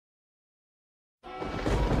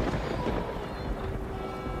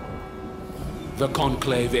The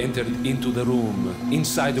conclave entered into the room.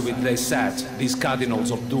 Inside of it they sat, these cardinals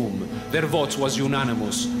of doom. Their votes was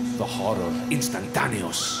unanimous, the horror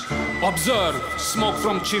instantaneous. Observe, smoke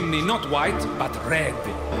from chimney, not white, but red.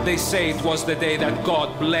 They say it was the day that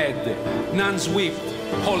God bled. Nuns wept,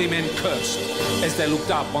 holy men cursed, as they looked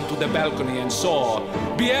up onto the balcony and saw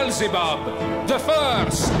Beelzebub, the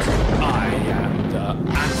first. I am the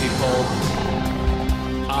antipope.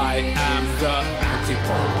 I am the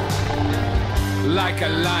antipope. Like a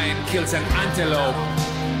lion kills an antelope,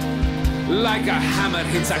 like a hammer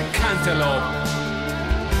hits a cantaloupe.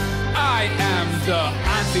 I am the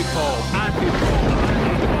antipope.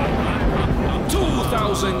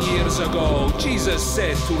 2,000 years ago, Jesus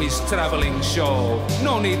said to his traveling show,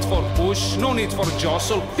 no need for push, no need for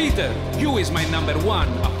jostle. Peter, you is my #1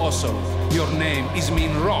 apostle. Your name is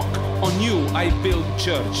mean rock. On you I build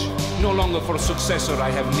church. No longer for successor I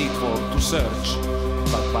have need for to search.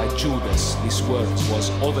 But by Judas this words was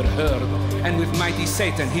overheard, and with mighty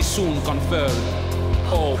Satan he soon conferred.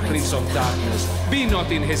 Oh, Prince of Darkness, be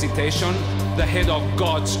not in hesitation. The head of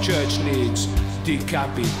God's church needs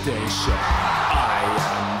decapitation. I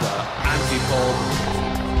am the antipope.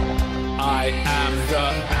 I am the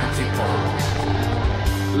antipope.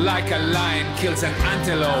 Like a lion kills an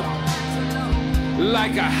antelope,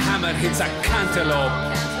 like a hammer hits a cantaloupe.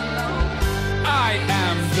 I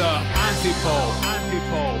am the antipope.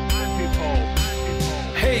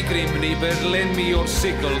 Hey Grim Reaper, lend me your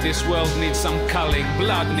sickle. This world needs some culling,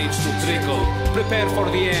 blood needs to trickle. Prepare for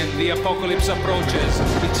the end, the apocalypse approaches.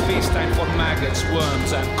 It's feast time for maggots,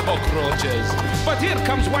 worms and cockroaches. But here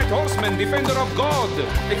comes White Horseman, defender of God,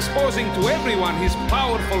 exposing to everyone his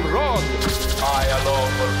powerful rod. I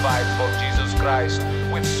alone will fight for Jesus Christ,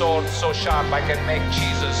 with sword so sharp I can make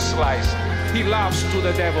Jesus slice. He laughs to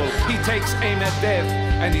the devil, he takes aim at death,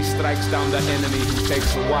 and he strikes down the enemy who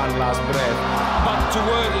takes one last breath. But too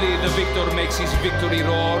early the victor makes his victory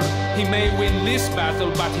roar. He may win this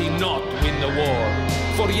battle, but he not win the war.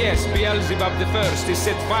 For yes, Beelzebub the first is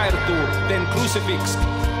set fire to, then crucifixed.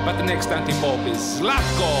 But the next antipope is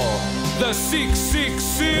Zlatko, the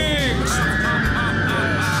 666.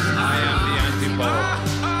 I am the antipope.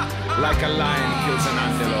 Like a lion kills an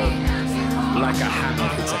antelope, like a hammer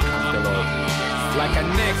hits a cantaloupe, like a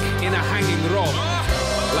neck in a hanging rope,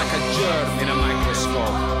 like a germ in a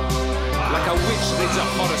microscope, like a witch reads a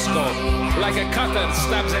horoscope, like a cutter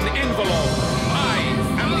stabs an envelope. I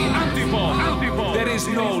am the antipope. There is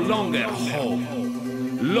no longer hope.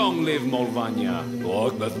 Long live Molvania.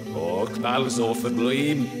 Och, also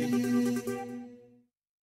verbleiben.